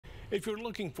If you're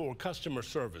looking for customer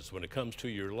service when it comes to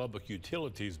your Lubbock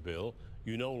utilities bill,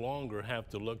 you no longer have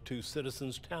to look to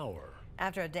Citizens Tower.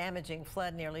 After a damaging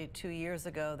flood nearly 2 years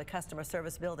ago, the customer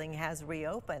service building has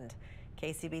reopened.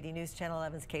 KCBD News Channel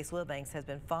 11's Case Wilbanks has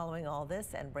been following all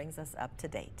this and brings us up to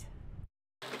date.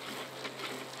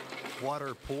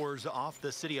 Water pours off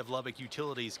the City of Lubbock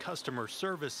Utilities Customer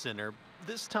Service Center,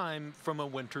 this time from a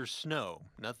winter snow.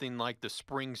 Nothing like the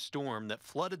spring storm that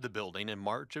flooded the building in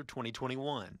March of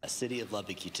 2021. City of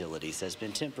Lubbock Utilities has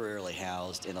been temporarily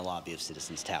housed in the lobby of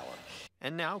Citizens Tower.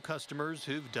 And now customers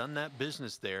who've done that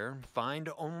business there find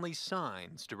only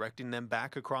signs directing them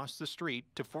back across the street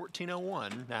to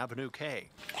 1401 Avenue K.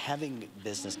 Having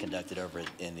business conducted over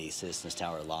in the Citizens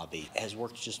Tower lobby has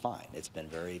worked just fine. It's been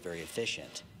very, very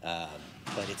efficient.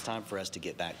 But it's time for us to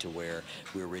get back to where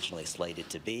we were originally slated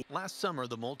to be. Last summer,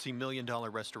 the multi-million-dollar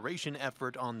restoration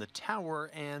effort on the tower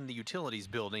and the utilities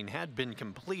building had been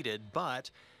completed,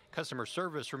 but customer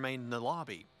service remained in the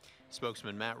lobby.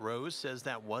 Spokesman Matt Rose says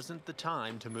that wasn't the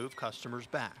time to move customers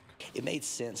back. It made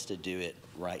sense to do it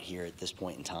right here at this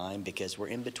point in time because we're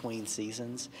in between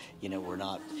seasons. We're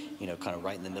not, kind of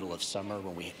right in the middle of summer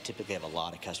when we typically have a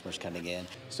lot of customers coming in.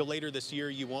 So later this year,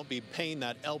 you won't be paying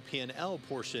that LP&L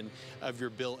portion of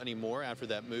your bill anymore after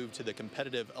that move to the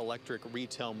competitive electric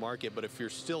retail market. But if you're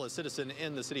still a citizen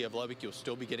in the City of Lubbock, you'll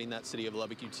still be getting that City of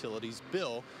Lubbock Utilities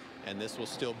bill, and this will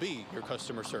still be your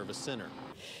customer service center.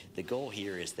 The goal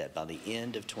here is that by the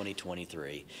end of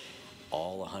 2023,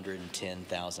 all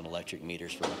 110,000 electric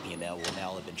meters from LP&L will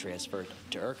now have been transferred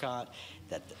to ERCOT,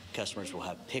 that the customers will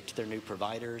have picked their new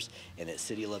providers, and that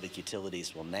City of Lubbock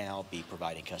Utilities will now be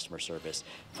providing customer service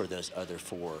for those other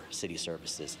 4 city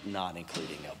services, not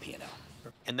including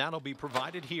LP&L. And that'll be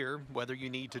provided here, whether you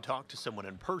need to talk to someone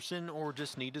in person or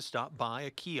just need to stop by a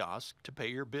kiosk to pay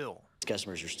your bill.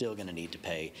 Customers are still going to need to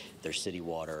pay their city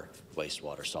water,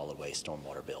 wastewater, solid waste,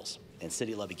 stormwater bills. And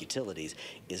City of Lubbock Utilities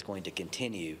is going to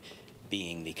continue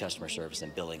being the customer service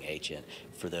and billing agent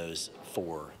for those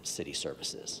 4 city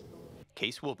services.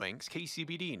 Case Wilbanks,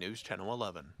 KCBD News Channel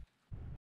 11.